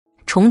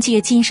重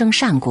结今生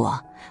善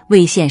果，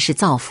为现世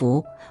造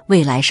福，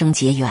为来生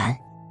结缘。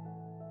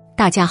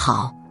大家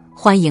好，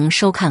欢迎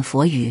收看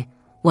佛语，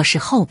我是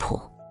厚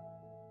朴。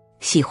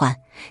喜欢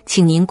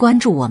请您关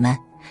注我们，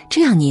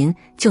这样您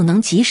就能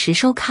及时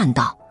收看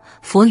到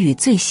佛语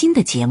最新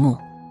的节目。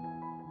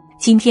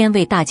今天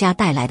为大家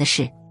带来的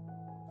是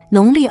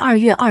农历2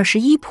月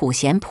21普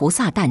贤菩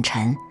萨诞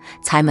辰，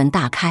财门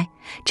大开，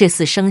这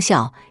4生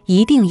肖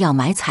一定要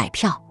买彩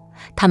票，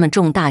他们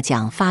中大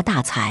奖发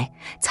大财，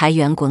财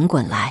源滚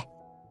滚来。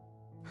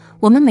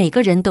我们每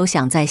个人都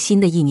想在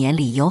新的一年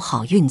里有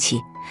好运气，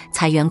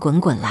财源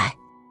滚滚来。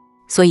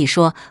所以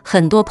说，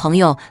很多朋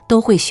友都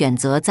会选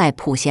择在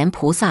普贤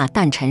菩萨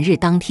诞辰日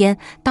当天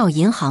到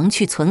银行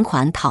去存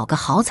款讨个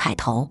好彩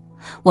头。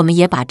我们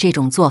也把这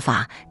种做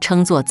法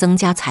称作增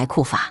加财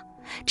库法，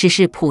只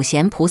是普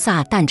贤菩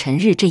萨诞辰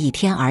日这一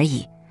天而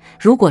已。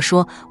如果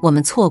说我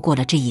们错过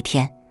了这一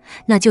天，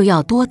那就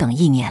要多等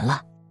1年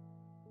了。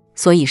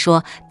所以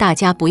说，大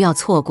家不要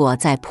错过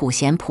在普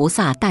贤菩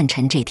萨诞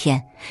辰这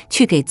天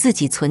去给自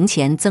己存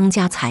钱增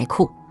加财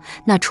库。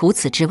那除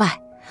此之外，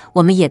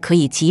我们也可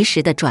以及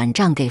时的转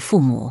账给父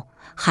母、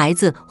孩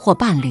子或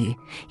伴侣，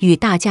与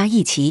大家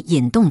一起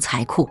引动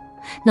财库。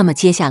那么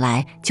接下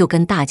来就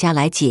跟大家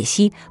来解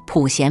析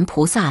普贤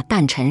菩萨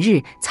诞辰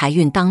日财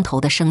运当头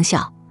的生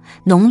肖。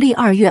农历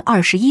2月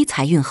21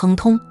财运亨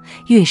通，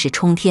运势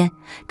冲天，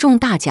中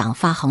大奖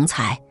发横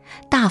财，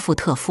大富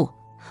特富。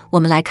我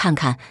们来看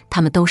看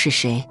他们都是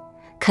谁，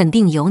肯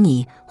定有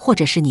你或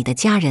者是你的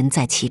家人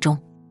在其中。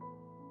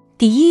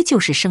第一就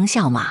是生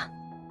肖马。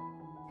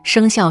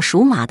生肖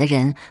属马的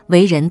人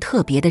为人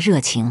特别的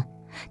热情，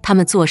他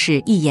们做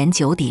事一言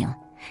九鼎，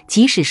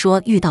即使说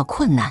遇到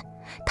困难，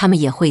他们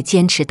也会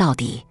坚持到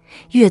底，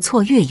越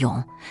挫越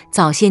勇。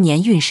早些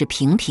年运势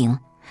平平，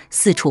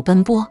四处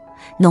奔波，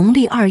农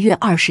历2月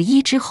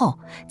21之后，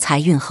财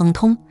运亨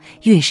通，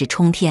运势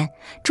冲天，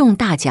中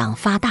大奖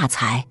发大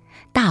财，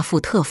大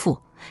富特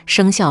富。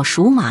生肖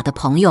属马的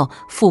朋友，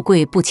富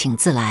贵不请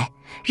自来，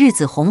日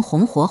子红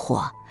红火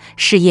火，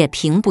事业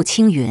平步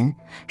青云，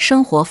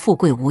生活富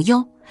贵无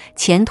忧，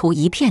前途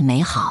一片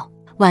美好，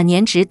晚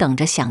年只等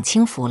着享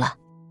清福了。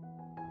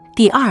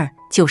第二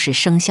就是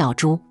生肖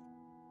猪。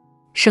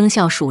生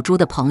肖属猪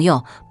的朋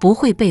友不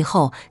会背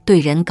后对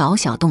人搞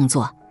小动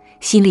作，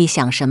心里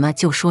想什么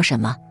就说什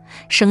么。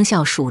生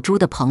肖属猪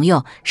的朋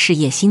友事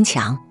业心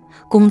强，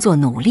工作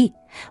努力，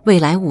未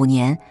来5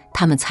年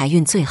他们财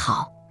运最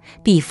好，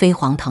必飞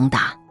黄腾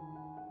达。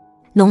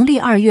农历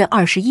2月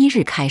21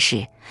日开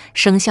始，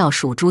生肖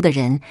属猪的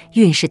人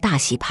运势大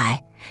洗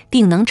牌，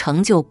定能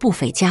成就不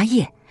菲家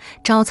业，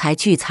招财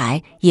聚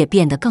财也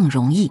变得更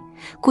容易，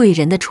贵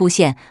人的出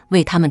现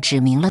为他们指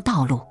明了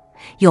道路，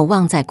有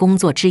望在工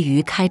作之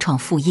余开创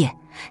副业。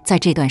在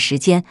这段时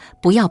间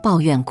不要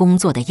抱怨工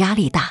作的压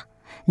力大，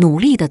努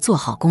力地做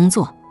好工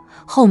作，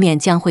后面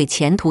将会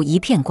前途一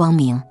片光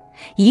明，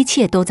一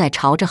切都在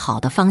朝着好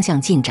的方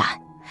向进展。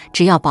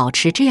只要保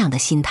持这样的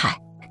心态，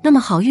那么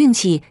好运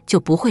气就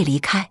不会离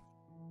开。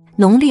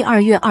农历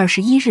2月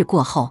21日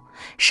过后，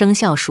生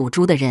肖属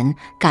猪的人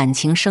感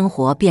情生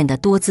活变得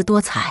多姿多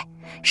彩。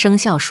生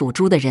肖属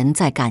猪的人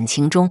在感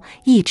情中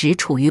一直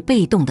处于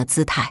被动的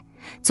姿态，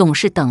总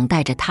是等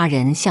待着他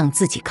人向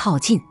自己靠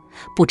近，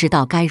不知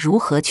道该如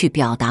何去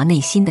表达内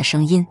心的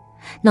声音。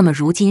那么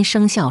如今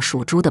生肖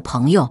属猪的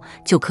朋友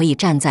就可以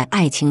站在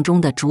爱情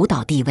中的主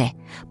导地位，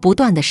不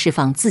断地释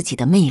放自己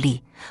的魅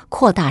力，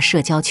扩大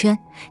社交圈，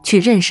去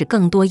认识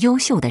更多优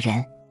秀的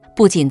人。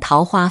不仅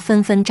桃花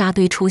纷纷扎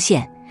堆出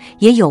现，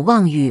也有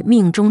望与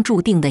命中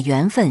注定的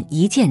缘分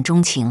一见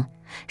钟情，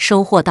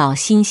收获到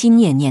心心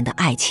念念的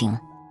爱情。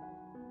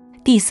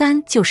第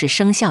三就是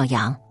生肖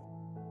羊。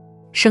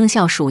生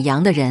肖属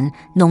羊的人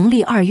农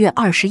历2月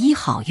21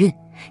好运，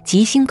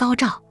吉星高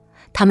照，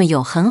他们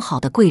有很好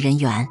的贵人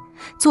缘，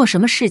做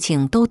什么事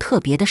情都特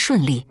别的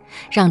顺利，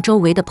让周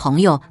围的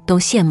朋友都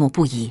羡慕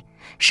不已。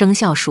生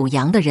肖属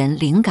羊的人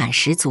灵感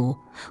十足，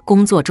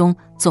工作中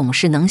总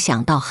是能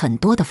想到很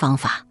多的方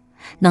法，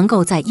能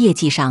够在业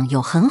绩上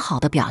有很好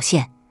的表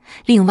现。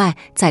另外，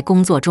在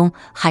工作中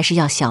还是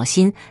要小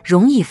心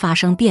容易发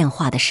生变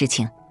化的事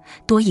情，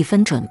多一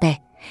分准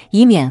备，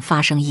以免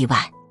发生意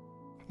外。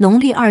农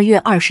历2月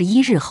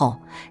21日后，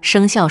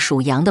生肖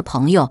属羊的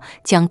朋友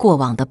将过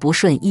往的不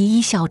顺一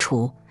一消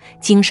除，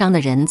经商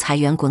的人财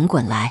源滚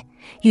滚来。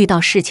遇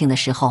到事情的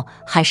时候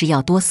还是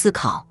要多思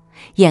考，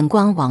眼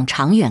光往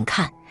长远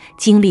看，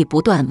经历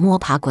不断摸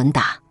爬滚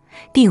打，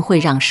定会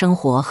让生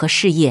活和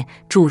事业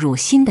注入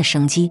新的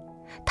生机。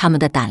他们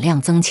的胆量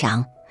增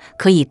强，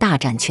可以大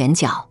展拳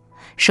脚，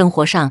生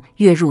活上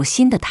跃入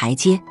新的台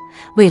阶，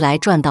未来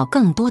赚到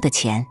更多的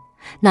钱。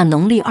那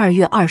农历2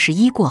月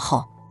21过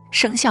后，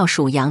生肖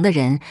属羊的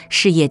人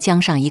事业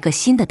将上一个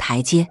新的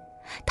台阶，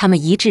他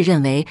们一致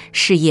认为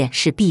事业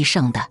是必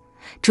胜的，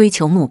追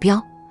求目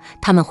标，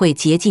他们会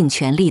竭尽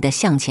全力地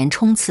向前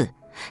冲刺，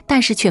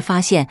但是却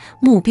发现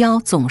目标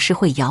总是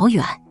会遥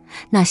远。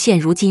那现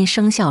如今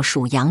生肖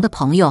属羊的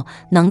朋友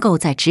能够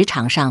在职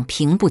场上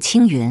平步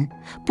青云，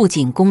不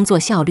仅工作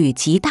效率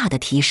极大的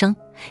提升，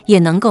也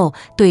能够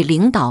对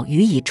领导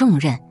予以重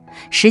任，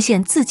实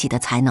现自己的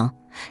才能，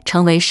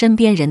成为身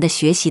边人的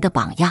学习的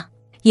榜样，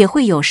也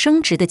会有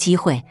升职的机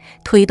会，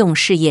推动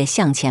事业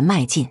向前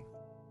迈进。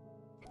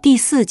第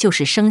4就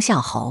是生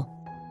肖猴。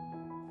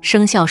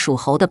生肖属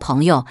猴的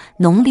朋友，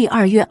农历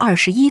2月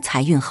21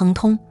财运亨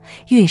通，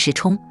运势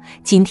冲，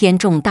今天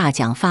中大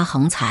奖发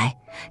横财，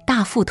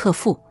大富特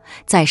富，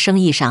在生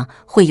意上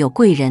会有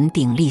贵人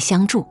鼎力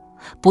相助，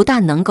不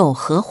但能够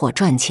合伙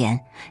赚钱，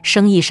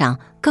生意上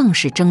更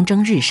是蒸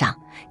蒸日上，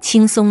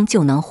轻松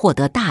就能获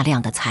得大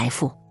量的财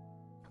富。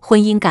婚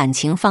姻感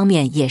情方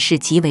面也是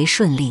极为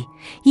顺利，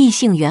异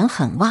性缘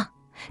很旺，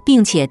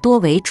并且多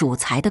为主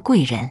财的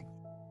贵人。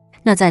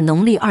那在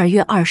农历2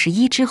月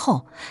21之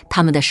后，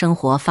他们的生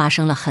活发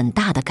生了很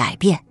大的改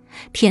变，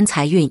偏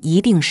财运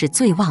一定是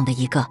最旺的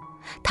一个，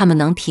他们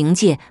能凭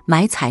借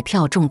买彩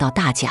票中到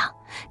大奖，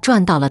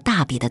赚到了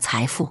大笔的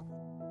财富。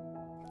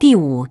第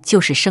5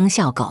就是生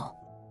肖狗。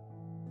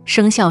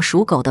生肖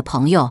属狗的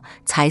朋友，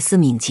才思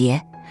敏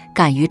捷，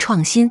敢于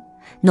创新，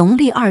农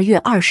历2月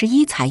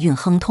21财运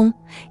亨通，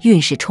运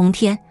势冲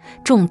天，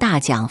中大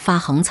奖发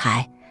横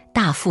财，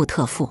大富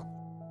特富。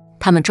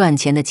他们赚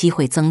钱的机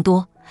会增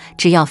多，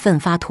只要奋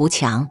发图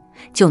强，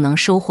就能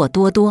收获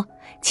多多，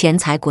钱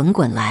财滚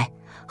滚来，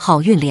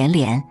好运连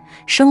连，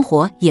生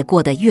活也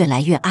过得越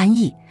来越安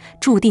逸，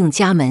注定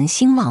家门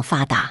兴旺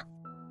发达。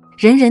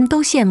人人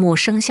都羡慕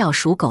生肖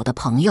属狗的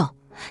朋友，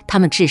他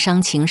们智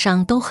商情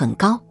商都很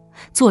高，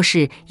做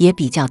事也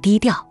比较低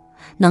调，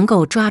能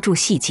够抓住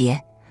细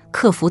节，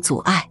克服阻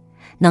碍，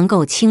能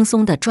够轻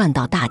松地赚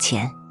到大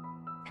钱。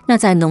那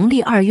在农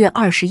历2月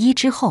21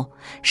之后，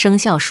生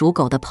肖属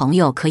狗的朋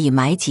友可以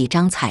买几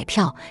张彩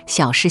票，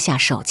小试下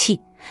手气，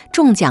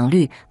中奖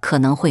率可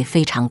能会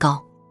非常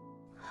高。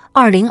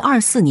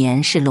2024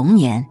年是龙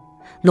年，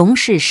龙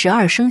是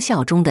12生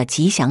肖中的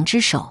吉祥之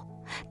首，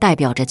代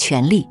表着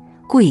权力、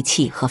贵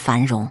气和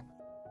繁荣。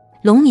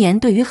龙年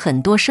对于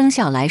很多生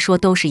肖来说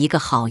都是一个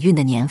好运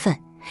的年份，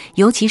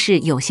尤其是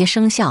有些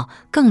生肖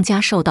更加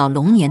受到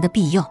龙年的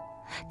庇佑，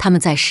他们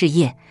在事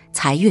业、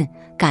财运、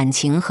感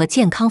情和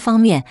健康方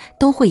面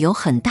都会有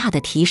很大的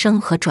提升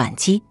和转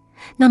机。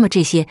那么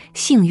这些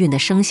幸运的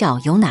生肖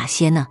有哪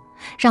些呢？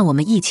让我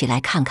们一起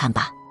来看看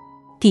吧。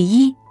第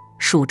1，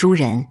属猪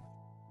人。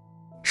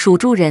属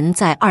猪人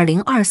在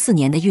2024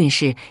年的运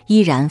势依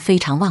然非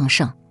常旺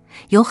盛，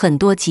有很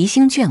多吉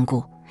星眷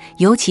顾，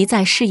尤其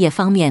在事业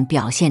方面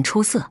表现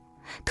出色，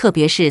特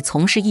别是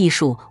从事艺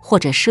术或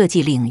者设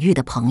计领域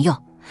的朋友，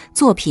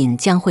作品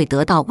将会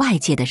得到外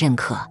界的认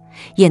可，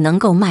也能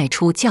够卖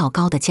出较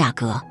高的价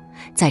格。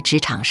在职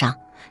场上，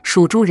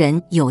属猪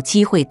人有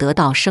机会得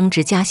到升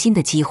职加薪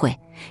的机会，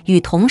与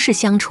同事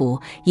相处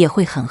也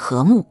会很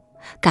和睦。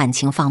感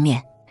情方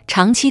面，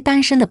长期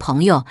单身的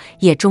朋友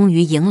也终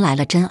于迎来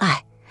了真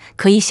爱，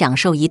可以享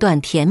受一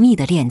段甜蜜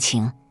的恋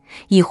情。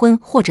已婚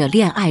或者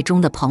恋爱中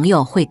的朋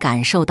友会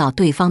感受到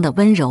对方的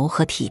温柔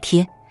和体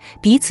贴，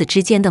彼此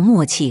之间的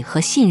默契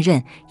和信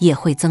任也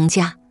会增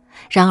加。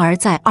然而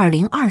在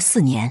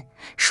2024年，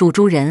属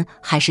猪人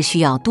还是需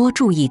要多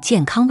注意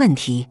健康问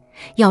题，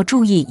要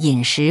注意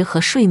饮食和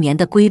睡眠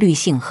的规律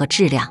性和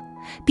质量，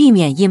避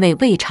免因为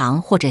胃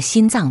肠或者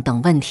心脏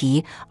等问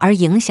题而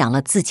影响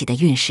了自己的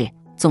运势。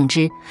总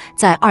之，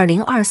在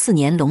2024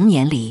年龙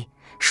年里，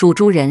属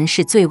猪人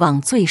是最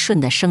旺最顺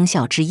的生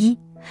肖之一，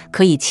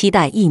可以期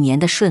待一年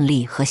的顺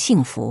利和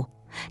幸福，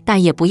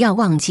但也不要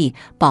忘记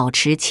保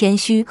持谦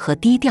虚和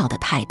低调的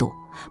态度，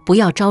不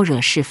要招惹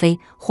是非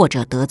或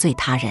者得罪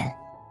他人。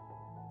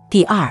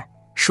第2，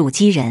属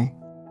鸡人。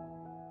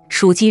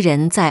属鸡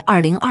人在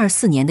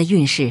2024年的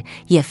运势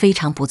也非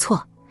常不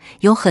错，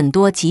有很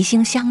多吉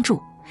星相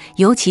助，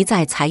尤其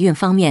在财运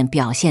方面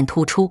表现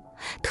突出，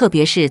特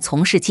别是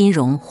从事金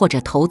融或者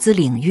投资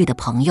领域的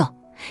朋友，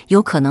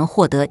有可能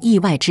获得意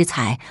外之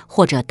财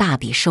或者大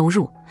笔收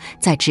入。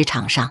在职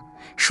场上，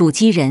属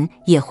鸡人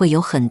也会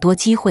有很多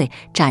机会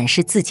展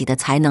示自己的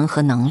才能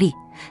和能力，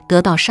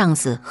得到上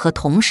司和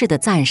同事的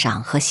赞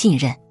赏和信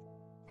任。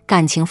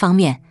感情方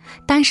面，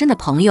单身的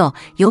朋友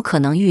有可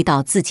能遇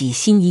到自己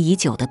心仪已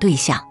久的对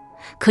象，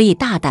可以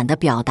大胆地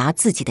表达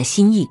自己的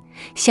心意，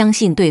相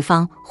信对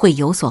方会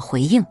有所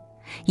回应。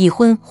已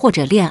婚或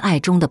者恋爱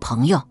中的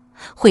朋友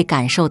会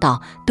感受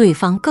到对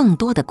方更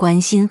多的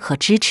关心和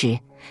支持，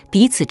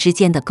彼此之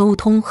间的沟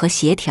通和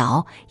协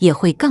调也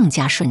会更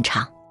加顺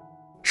畅。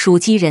属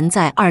鸡人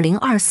在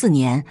2024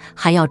年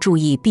还要注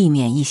意避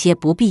免一些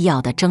不必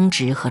要的争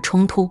执和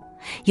冲突，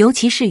尤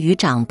其是与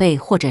长辈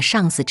或者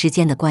上司之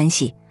间的关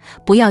系，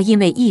不要因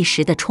为一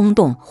时的冲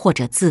动或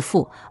者自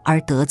负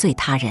而得罪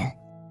他人。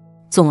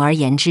总而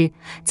言之，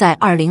在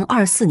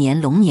2024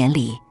年龙年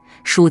里，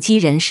属鸡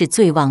人是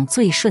最旺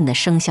最顺的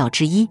生肖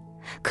之一，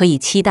可以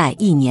期待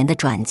一年的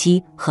转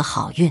机和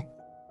好运。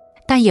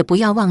但也不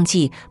要忘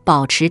记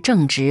保持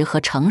正直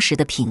和诚实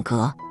的品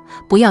格，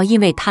不要因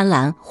为贪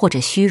婪或者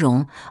虚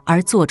荣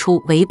而做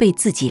出违背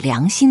自己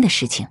良心的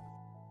事情。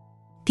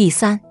第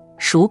3，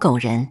属狗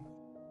人。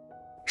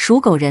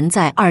属狗人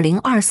在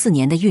2024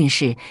年的运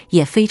势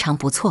也非常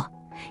不错，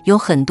有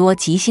很多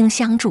吉星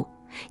相助，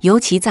尤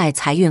其在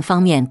财运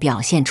方面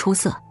表现出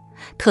色，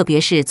特别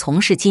是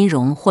从事金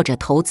融或者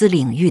投资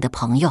领域的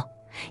朋友，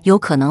有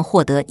可能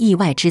获得意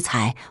外之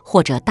财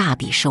或者大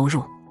笔收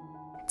入。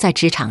在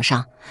职场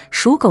上，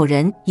属狗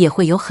人也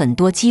会有很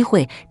多机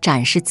会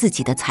展示自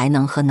己的才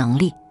能和能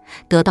力，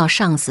得到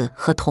上司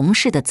和同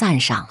事的赞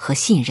赏和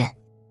信任。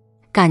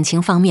感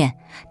情方面，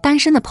单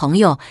身的朋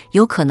友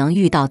有可能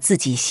遇到自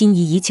己心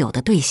仪已久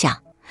的对象，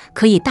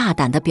可以大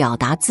胆地表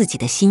达自己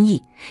的心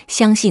意，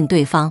相信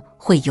对方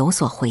会有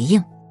所回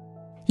应。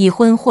已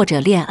婚或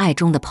者恋爱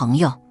中的朋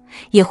友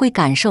也会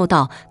感受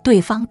到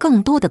对方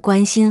更多的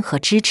关心和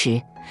支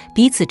持，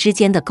彼此之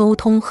间的沟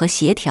通和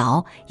协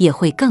调也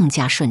会更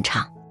加顺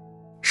畅。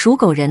属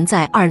狗人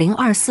在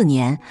2024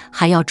年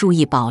还要注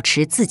意保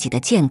持自己的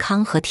健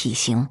康和体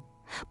型，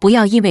不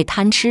要因为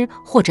贪吃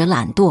或者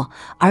懒惰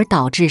而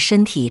导致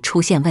身体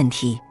出现问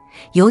题，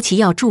尤其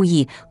要注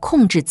意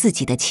控制自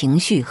己的情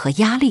绪和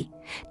压力，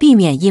避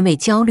免因为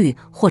焦虑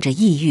或者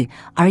抑郁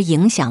而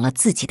影响了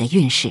自己的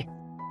运势。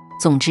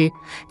总之，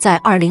在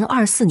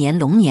2024年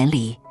龙年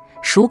里，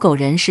属狗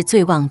人是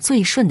最旺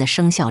最顺的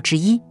生肖之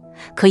一，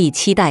可以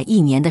期待一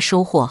年的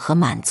收获和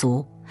满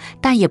足，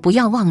但也不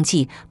要忘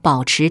记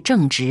保持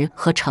正直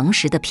和诚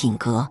实的品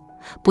格，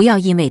不要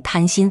因为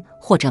贪心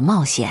或者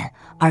冒险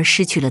而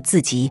失去了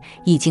自己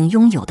已经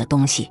拥有的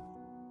东西。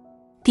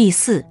第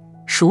四，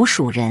属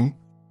鼠人。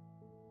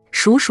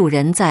属鼠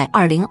人在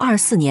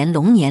2024年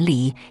龙年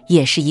里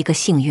也是一个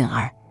幸运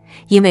儿，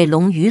因为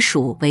龙与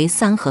鼠为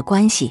三合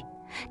关系，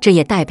这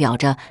也代表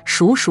着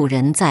属鼠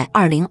人在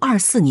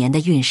2024年的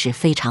运势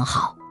非常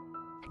好。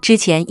之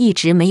前一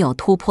直没有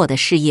突破的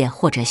事业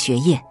或者学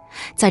业，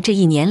在这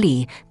一年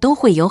里都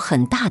会有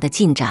很大的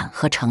进展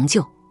和成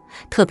就，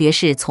特别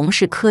是从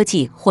事科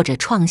技或者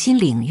创新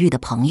领域的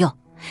朋友，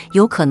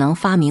有可能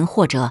发明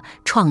或者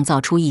创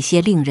造出一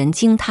些令人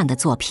惊叹的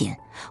作品，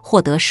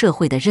获得社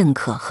会的认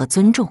可和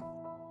尊重。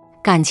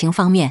感情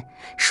方面，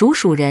属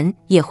鼠人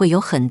也会有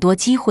很多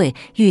机会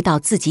遇到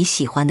自己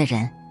喜欢的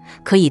人，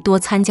可以多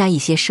参加一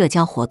些社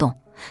交活动，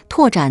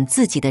拓展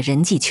自己的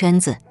人际圈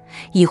子。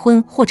已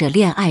婚或者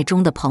恋爱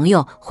中的朋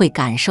友会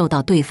感受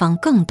到对方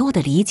更多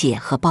的理解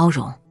和包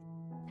容，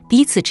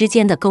彼此之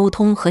间的沟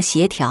通和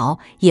协调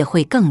也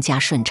会更加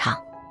顺畅。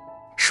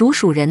属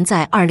鼠人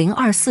在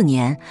2024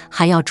年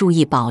还要注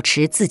意保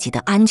持自己的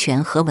安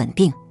全和稳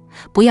定，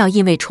不要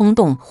因为冲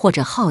动或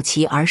者好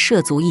奇而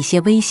涉足一些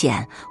危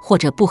险或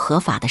者不合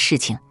法的事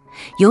情，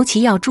尤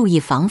其要注意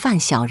防范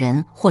小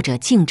人或者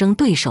竞争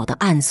对手的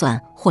暗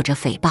算或者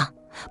诽谤，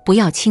不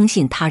要轻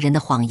信他人的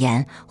谎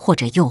言或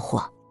者诱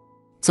惑。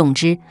总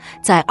之，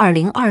在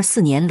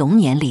2024年龙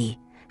年里，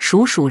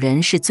属鼠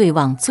人是最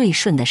旺最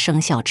顺的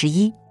生肖之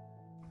一，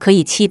可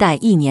以期待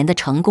一年的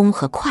成功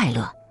和快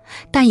乐，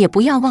但也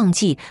不要忘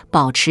记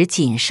保持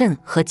谨慎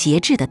和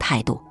节制的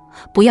态度，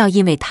不要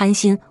因为贪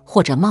心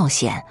或者冒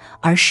险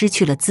而失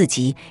去了自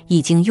己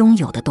已经拥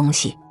有的东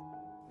西。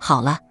好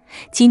了，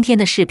今天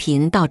的视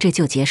频到这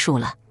就结束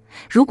了。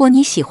如果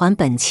你喜欢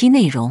本期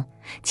内容，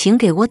请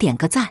给我点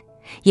个赞，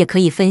也可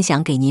以分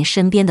享给您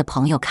身边的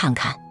朋友看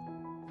看。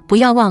不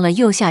要忘了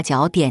右下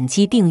角点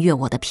击订阅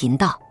我的频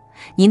道，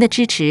您的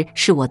支持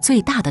是我最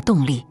大的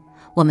动力。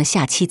我们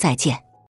下期再见。